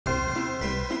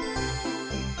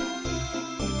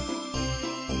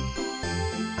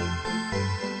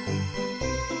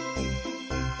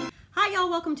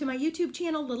welcome to my YouTube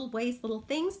channel, Little Ways, Little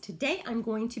Things. Today I'm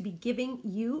going to be giving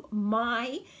you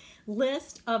my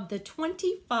list of the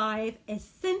 25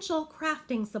 essential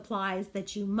crafting supplies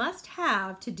that you must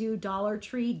have to do Dollar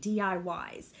Tree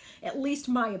DIYs. At least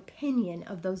my opinion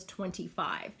of those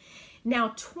 25.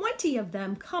 Now 20 of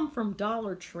them come from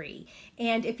Dollar Tree,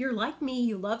 and if you're like me,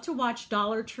 you love to watch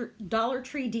Dollar Tree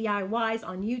DIYs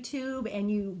on YouTube,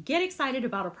 and you get excited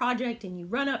about a project and you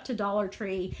run up to Dollar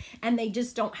Tree and they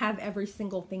just don't have every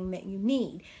single thing that you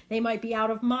need. They might be out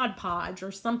of Mod Podge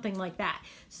or something like that.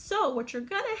 So what you're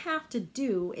gonna have to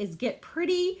do is get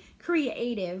pretty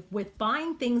creative with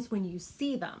buying things when you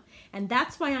see them, and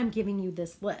that's why I'm giving you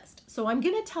this list. So I'm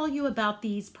going to tell you about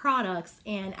these products,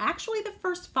 and actually the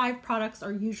first 5 products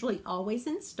are usually always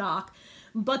in stock,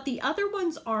 but the other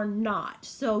ones are not.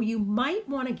 So you might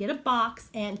want to get a box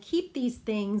and keep these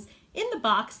things in the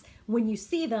box when you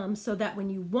see them, so that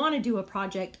when you want to do a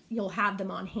project, you'll have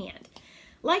them on hand.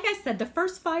 Like I said, the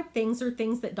first 5 things are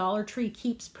things that Dollar Tree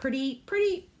keeps pretty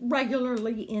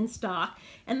regularly in stock.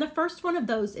 And the first one of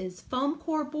those is foam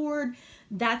core board.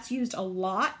 That's used a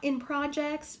lot in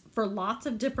projects for lots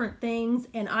of different things.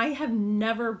 And I have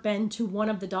never been to one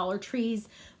of the Dollar Trees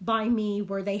by me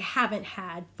where they haven't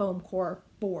had foam core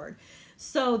board.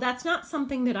 So that's not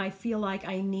something that I feel like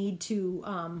I need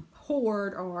to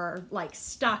hoard or like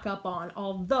stock up on,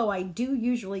 although I do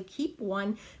usually keep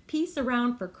one piece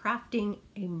around for crafting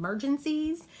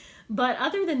emergencies. But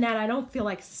other than that, I don't feel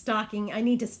like I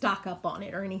need to stock up on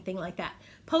it or anything like that.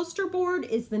 Poster board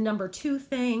is the number 2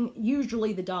 thing.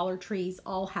 Usually the Dollar Trees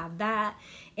all have that,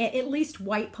 at least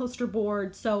white poster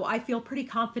board. So I feel pretty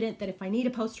confident that if I need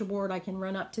a poster board, I can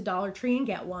run up to Dollar Tree and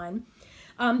get one.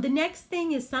 The next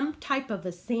thing is some type of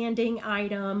a sanding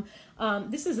item.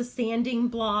 This is a sanding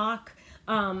block.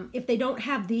 If they don't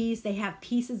have these, they have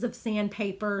pieces of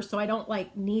sandpaper, so I don't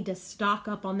need to stock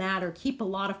up on that or keep a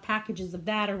lot of packages of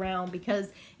that around, because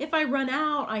if I run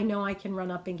out, I know I can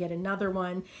run up and get another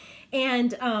one.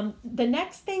 And the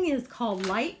next thing is called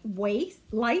lightweight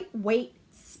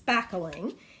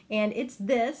spackling, and it's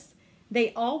this.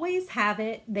 They always have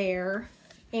it there,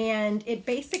 and it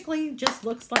basically just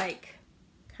looks like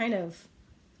kind of,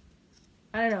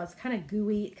 I don't know, it's kind of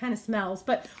gooey, it kind of smells,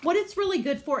 but what it's really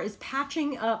good for is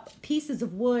patching up pieces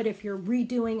of wood if you're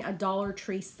redoing a Dollar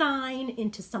Tree sign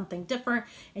into something different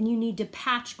and you need to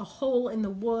patch a hole in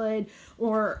the wood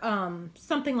or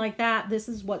something like that. This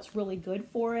is what's really good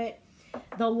for it.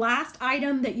 The last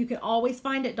item that you can always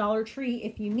find at Dollar Tree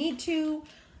if you need to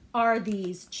are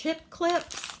these chip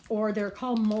clips, or they're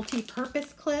called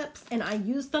multi-purpose clips, and I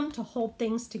use them to hold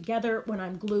things together when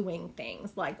I'm gluing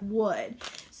things like wood.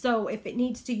 So if it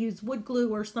needs to use wood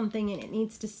glue or something and it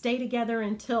needs to stay together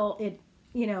until it,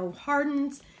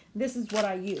 hardens, this is what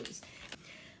I use.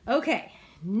 Okay,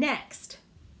 next.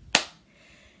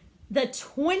 The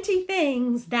 20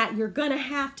 things that you're gonna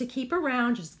have to keep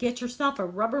around. Just get yourself a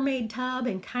Rubbermaid tub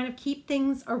and kind of keep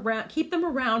them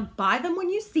around, buy them when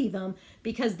you see them,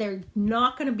 because they're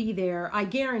not gonna be there, I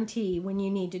guarantee, when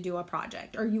you need to do a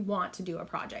project or you want to do a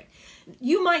project.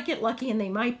 You might get lucky and they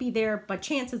might be there, but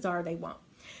chances are they won't.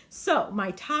 So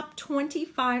my top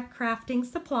 25 crafting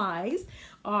supplies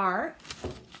are,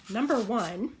 number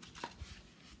 1,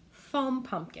 foam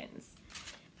pumpkins.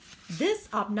 This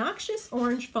obnoxious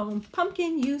orange foam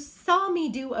pumpkin, you saw me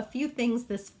do a few things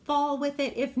this fall with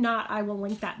it. If not, I will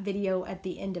link that video at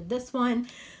the end of this one.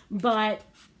 But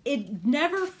it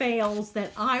never fails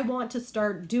that I want to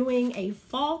start doing a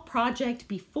fall project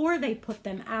before they put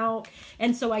them out.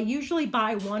 And so I usually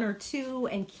buy 1 or 2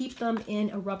 and keep them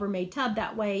in a Rubbermaid tub.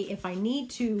 That way, if I need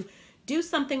to do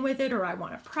something with it, or I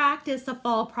want to practice a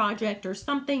fall project or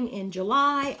something in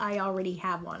July, I already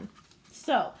have one.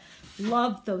 So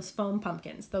love those foam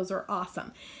pumpkins. Those are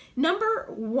awesome. Number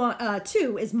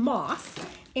 2 is moss,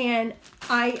 and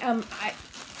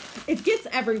it gets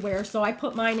everywhere, so I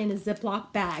put mine in a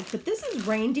Ziploc bag. But this is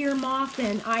reindeer moss,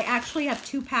 and I actually have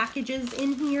 2 packages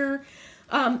in here.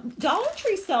 Dollar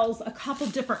Tree sells a couple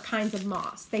different kinds of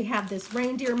moss. They have this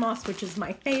reindeer moss, which is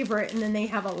my favorite, and then they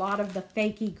have a lot of the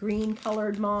fakey green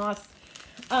colored moss.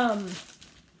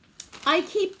 I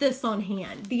keep this on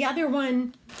hand. The other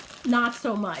one, not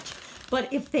so much.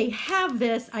 But if they have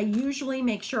this, I usually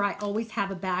make sure I always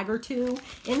have a bag or 2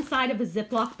 inside of a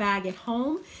Ziploc bag at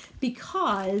home,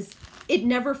 because it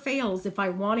never fails. If I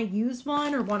want to use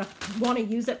one or want to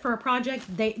use it for a project,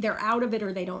 they're out of it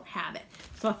or they don't have it.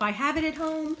 So if I have it at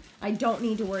home, I don't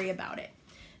need to worry about it.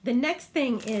 The next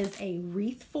thing is a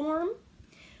wreath form.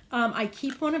 I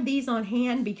keep one of these on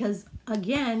hand because,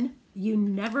 again, you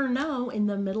never know in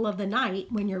the middle of the night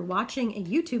when you're watching a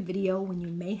YouTube video when you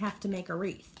may have to make a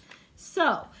wreath.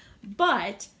 So,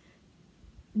 but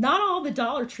not all the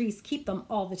Dollar Trees keep them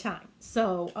all the time.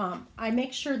 So I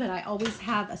make sure that I always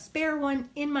have a spare one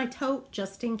in my tote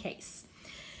just in case.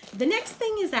 The next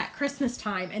thing is at Christmas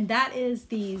time, and that is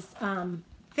these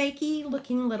fakey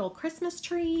looking little Christmas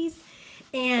trees.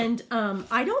 And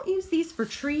I don't use these for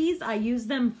trees. I use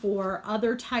them for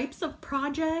other types of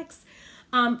projects.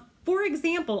 For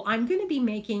example, I'm going to be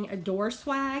making a door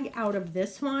swag out of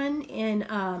this one in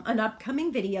an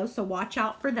upcoming video, so watch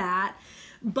out for that.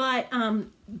 But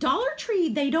Dollar Tree,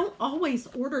 they don't always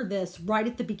order this right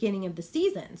at the beginning of the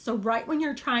season. So right when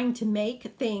you're trying to make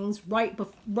things right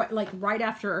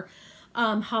after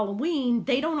Halloween,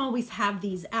 they don't always have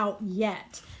these out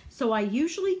yet. So I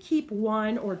usually keep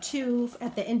 1 or 2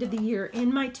 at the end of the year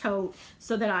in my tote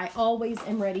so that I always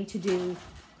am ready to do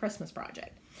Christmas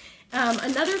project.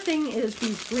 Another thing is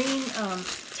these green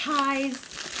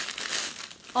ties.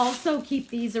 Also keep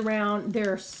these around.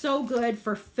 They're so good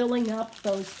for filling up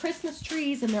those Christmas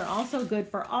trees, and they're also good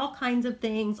for all kinds of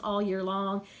things all year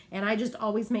long. And I just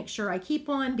always make sure I keep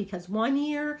one, because one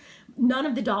year none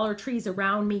of the Dollar Trees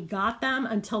around me got them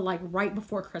until like right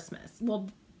before Christmas. Well,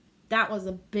 that was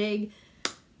a big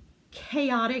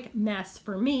chaotic mess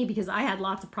for me because I had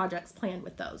lots of projects planned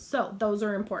with those. So those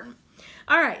are important.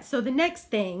 All right, so the next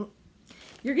thing,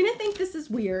 you're gonna think this is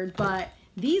weird, but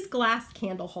these glass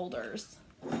candle holders,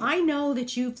 I know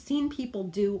that you've seen people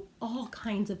do all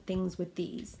kinds of things with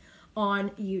these on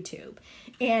YouTube.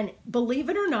 And believe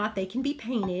it or not, they can be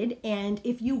painted. And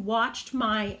if you watched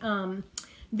my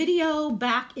video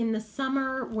back in the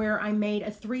summer where I made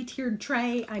a 3-tiered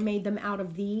tray, I made them out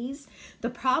of these. The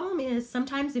problem is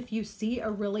sometimes if you see a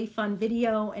really fun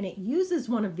video and it uses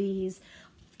one of these,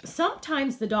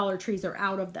 sometimes the Dollar Trees are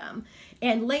out of them.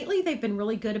 And lately they've been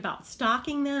really good about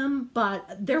stocking them, but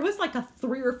there was like a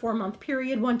 3 or 4 month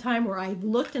period one time where I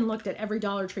looked and looked at every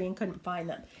Dollar Tree and couldn't find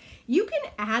them. You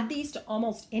can add these to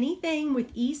almost anything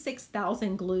with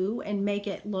E6000 glue and make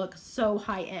it look so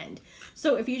high end.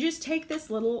 So if you just take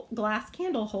this little glass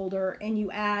candle holder and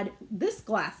you add this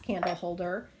glass candle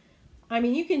holder, I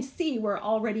mean, you can see where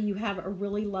already you have a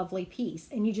really lovely piece,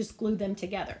 and you just glue them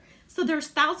together. So there's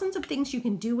thousands of things you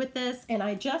can do with this, and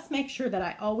I just make sure that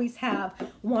I always have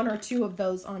 1 or 2 of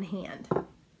those on hand.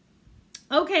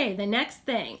 Okay, the next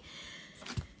thing.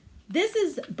 This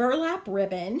is burlap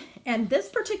ribbon, and this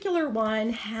particular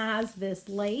one has this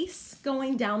lace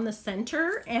going down the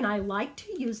center, and I like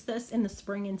to use this in the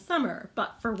spring and summer.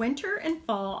 But for winter and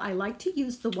fall, I like to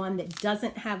use the one that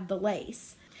doesn't have the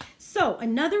lace. So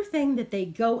another thing that they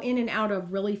go in and out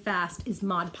of really fast is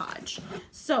Mod Podge.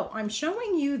 So I'm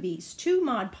showing you these 2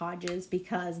 Mod Podges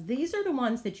because these are the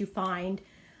ones that you find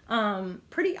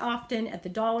pretty often at the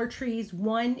Dollar Trees.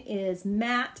 One is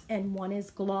matte and one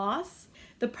is gloss.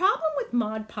 The problem with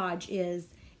Mod Podge is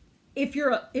if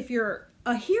you're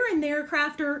a here and there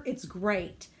crafter, it's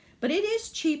great. But it is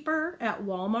cheaper at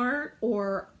Walmart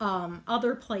or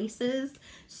other places.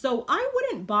 So I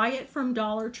wouldn't buy it from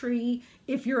Dollar Tree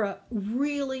if you're a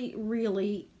really,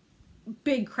 really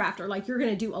big crafter, like you're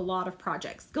gonna do a lot of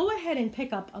projects. Go ahead and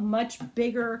pick up a much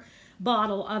bigger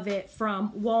bottle of it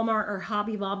from Walmart or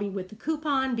Hobby Lobby with the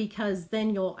coupon, because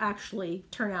then you'll actually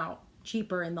turn out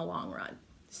cheaper in the long run.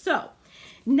 So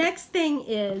next thing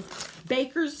is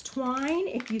Baker's twine.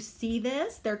 If you see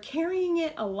this, they're carrying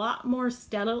it a lot more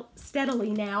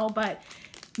steadily now, but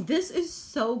this is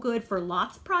so good for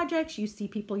lots of projects. You see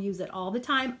people use it all the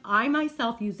time. I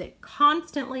myself use it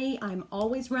constantly. I'm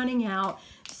always running out.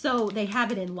 So they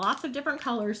have it in lots of different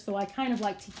colors, so I kind of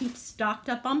like to keep stocked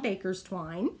up on Baker's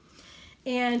twine.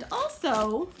 And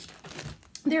also,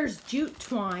 there's jute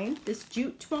twine. This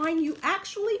jute twine, you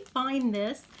actually find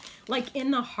this like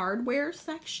in the hardware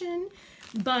section,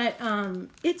 but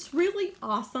it's really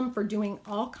awesome for doing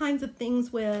all kinds of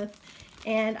things with.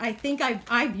 And I think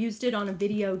I've used it on a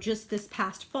video just this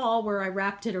past fall where I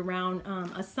wrapped it around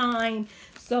a sign.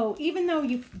 So even though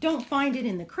you don't find it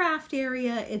in the craft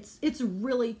area, it's a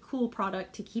really cool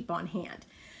product to keep on hand.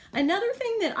 Another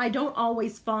thing that I don't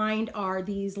always find are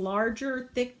these larger,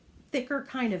 thicker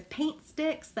kind of paint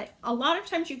sticks. That a lot of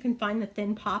times you can find the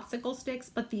thin popsicle sticks,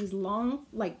 but these long,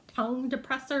 like tongue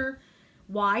depressor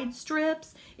wide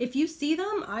strips, if you see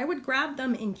them, I would grab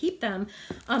them and keep them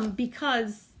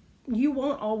because you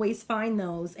won't always find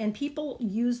those, and people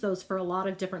use those for a lot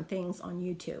of different things on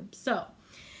YouTube. So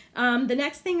the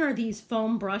next thing are these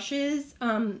foam brushes.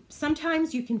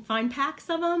 Sometimes you can find packs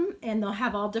of them and they'll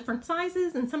have all different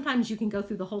sizes, and sometimes you can go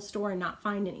through the whole store and not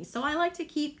find any. So I like to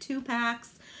keep 2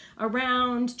 packs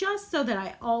around just so that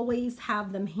I always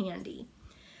have them handy.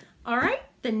 All right,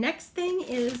 the next thing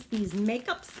is these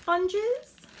makeup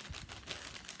sponges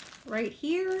right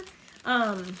here.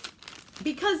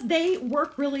 because they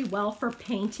work really well for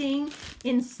painting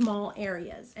in small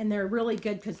areas, and they're really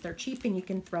good because they're cheap and you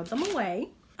can throw them away.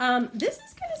 This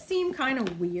is going to seem kind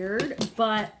of weird,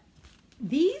 but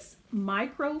these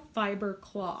microfiber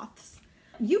cloths,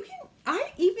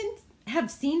 I even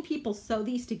have seen people sew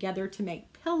these together to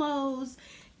make pillows.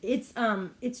 It's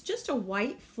just a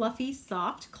white, fluffy,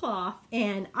 soft cloth,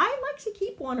 and I like to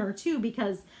keep one or two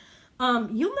because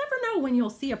you'll never know when you'll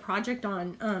see a project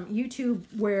on YouTube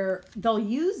where they'll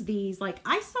use these. Like,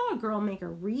 I saw a girl make a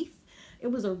wreath.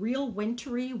 It was a real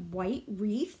wintry white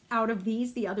wreath out of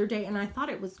these the other day, and I thought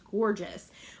it was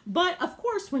gorgeous. But of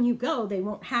course, when you go, they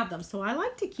won't have them. So I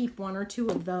like to keep one or two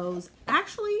of those.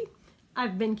 Actually,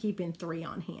 I've been keeping 3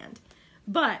 on hand.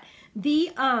 But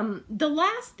the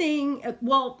last thing,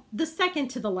 well, the second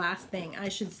to the last thing, I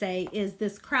should say, is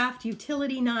this craft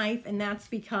utility knife, and that's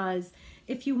because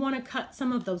if you want to cut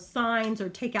some of those signs or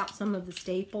take out some of the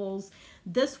staples,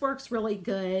 this works really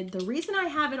good. The reason I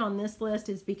have it on this list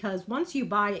is because once you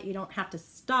buy it, you don't have to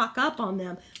stock up on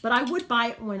them, but I would buy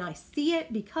it when I see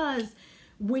it because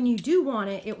when you do want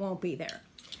it, it won't be there.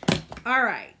 All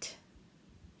right,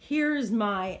 here's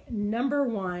my number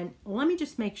one. Let me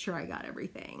just make sure I got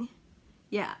everything.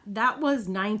 Yeah, that was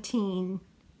 19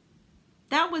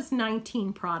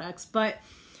 products, but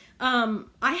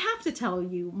I have to tell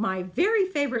you, my very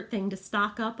favorite thing to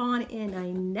stock up on, and I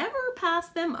never pass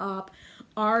them up,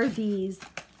 are these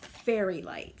fairy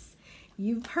lights.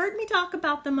 You've heard me talk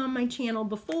about them on my channel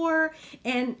before,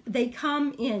 and they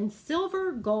come in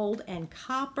silver, gold, and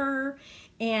copper,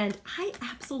 and I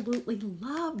absolutely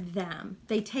love them.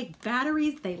 They take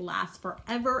batteries, they last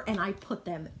forever, and I put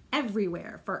them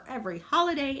everywhere for every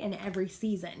holiday and every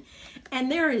season.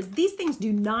 And these things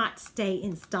do not stay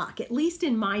in stock, at least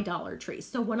in my Dollar Tree.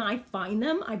 So when I find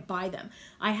them, I buy them.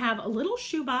 I have a little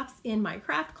shoebox in my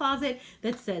craft closet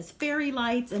that says fairy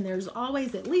lights, and there's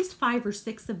always at least 5 or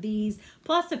 6 of these,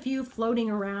 plus a few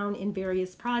floating around in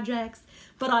various projects.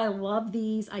 But I love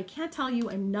these. I can't tell you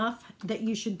enough that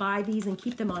you should buy these and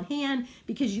keep them on hand,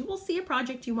 because you will see a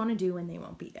project you want to do and they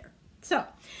won't be there. So,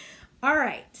 all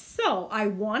right. So I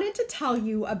wanted to tell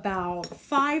you about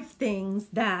 5 things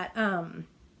that,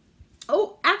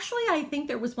 oh, actually, I think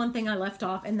there was one thing I left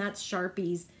off, and that's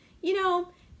Sharpies. You know,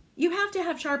 you have to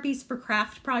have Sharpies for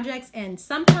craft projects, and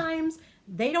sometimes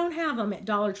they don't have them at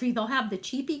Dollar Tree. They'll have the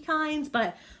cheapy kinds,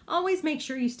 but always make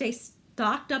sure you stay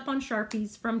stocked up on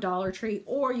Sharpies from Dollar Tree,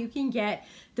 or you can get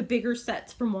the bigger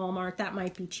sets from Walmart. That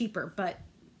might be cheaper, but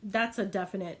that's a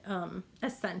definite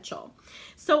essential.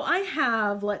 So I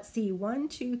have, let's see, 1,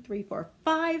 2, 3, 4,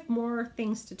 5 more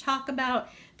things to talk about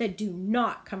that do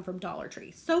not come from Dollar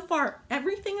Tree. So far,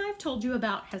 everything I've told you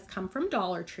about has come from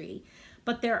Dollar Tree,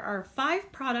 but there are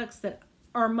 5 products that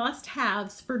are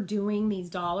must-haves for doing these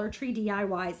Dollar Tree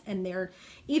DIYs, and they're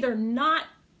either not,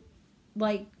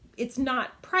 like, it's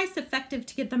not price effective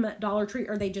to get them at Dollar Tree,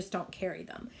 or they just don't carry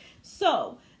them.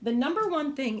 So the number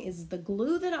one thing is the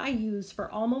glue that I use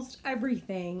for almost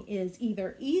everything is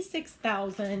either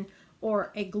E6000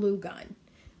 or a glue gun.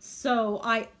 So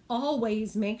I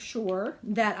always make sure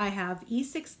that I have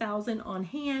E6000 on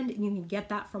hand. You can get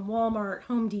that from Walmart,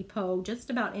 Home Depot, just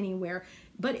about anywhere,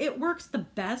 but it works the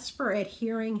best for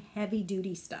adhering heavy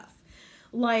duty stuff.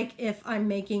 Like if I'm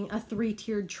making a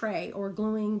 3-tiered tray, or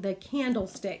gluing the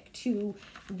candlestick to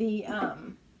the,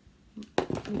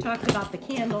 we talked about the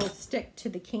candlestick to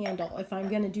the candle. If I'm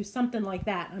going to do something like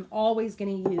that, I'm always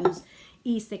going to use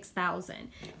E6000.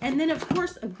 And then of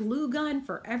course a glue gun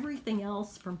for everything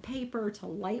else, from paper to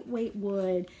lightweight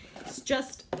wood. It's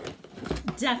just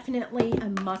definitely a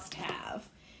must-have.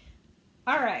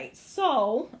 All right,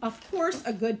 so of course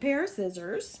a good pair of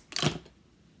scissors.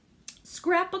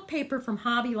 Scrapbook paper from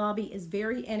Hobby Lobby is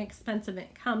very inexpensive.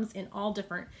 It comes in all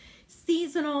different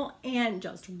seasonal and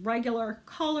just regular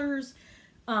colors,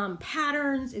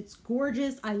 patterns. It's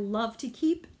gorgeous. I love to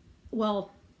keep,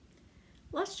 well,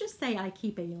 let's just say I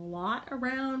keep a lot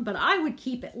around, but I would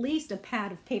keep at least a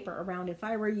pad of paper around if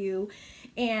I were you.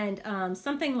 And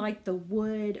something like the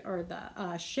wood or the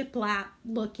shiplap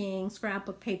looking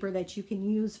scrapbook paper that you can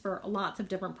use for lots of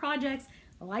different projects.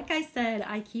 Like I said,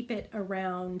 I keep it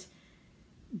around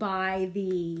by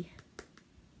the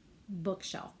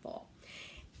bookshelf full.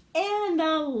 And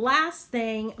the last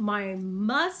thing, my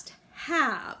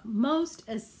must-have, most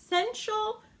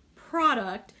essential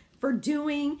product for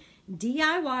doing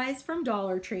DIYs from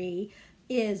Dollar Tree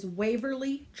is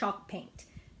Waverly Chalk paint.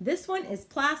 This one is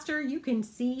plaster. You can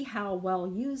see how well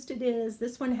used it is.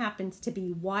 This one happens to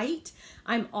be white.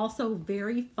 I'm also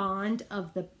very fond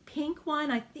of the pink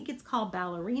one. I think it's called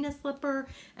ballerina slipper.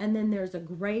 And then there's a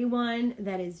gray one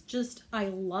that is just, I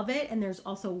love it. And there's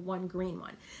also one green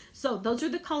one. So those are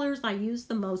the colors I use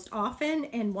the most often.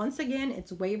 And once again,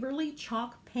 it's Waverly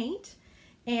Chalk paint.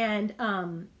 And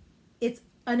it's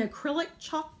an acrylic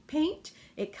chalk paint.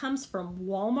 It comes from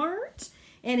Walmart.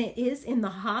 And it is in the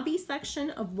hobby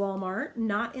section of Walmart,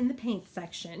 not in the paint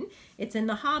section. It's in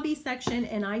the hobby section,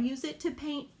 and I use it to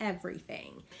paint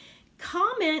everything.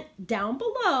 Comment down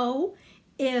below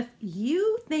if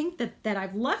you think that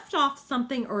I've left off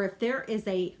something, or if there is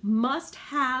a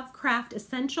must-have craft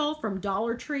essential from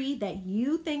Dollar Tree that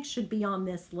you think should be on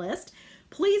this list.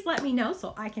 Please let me know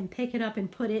so I can pick it up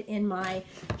and put it in my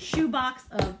shoebox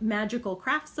of magical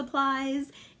craft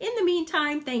supplies. In the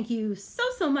meantime, thank you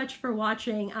so much for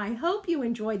watching. I hope you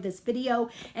enjoyed this video,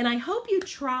 and I hope you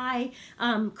try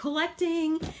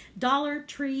collecting Dollar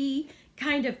Tree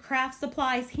kind of craft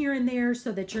supplies here and there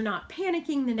so that you're not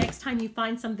panicking the next time you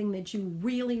find something that you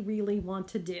really want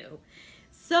to do.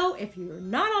 So if you're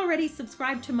not already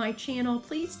subscribed to my channel,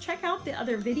 please check out the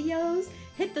other videos,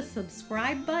 hit the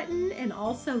subscribe button and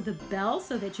also the bell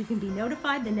so that you can be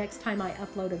notified the next time I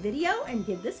upload a video, and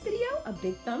give this video a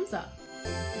big thumbs up.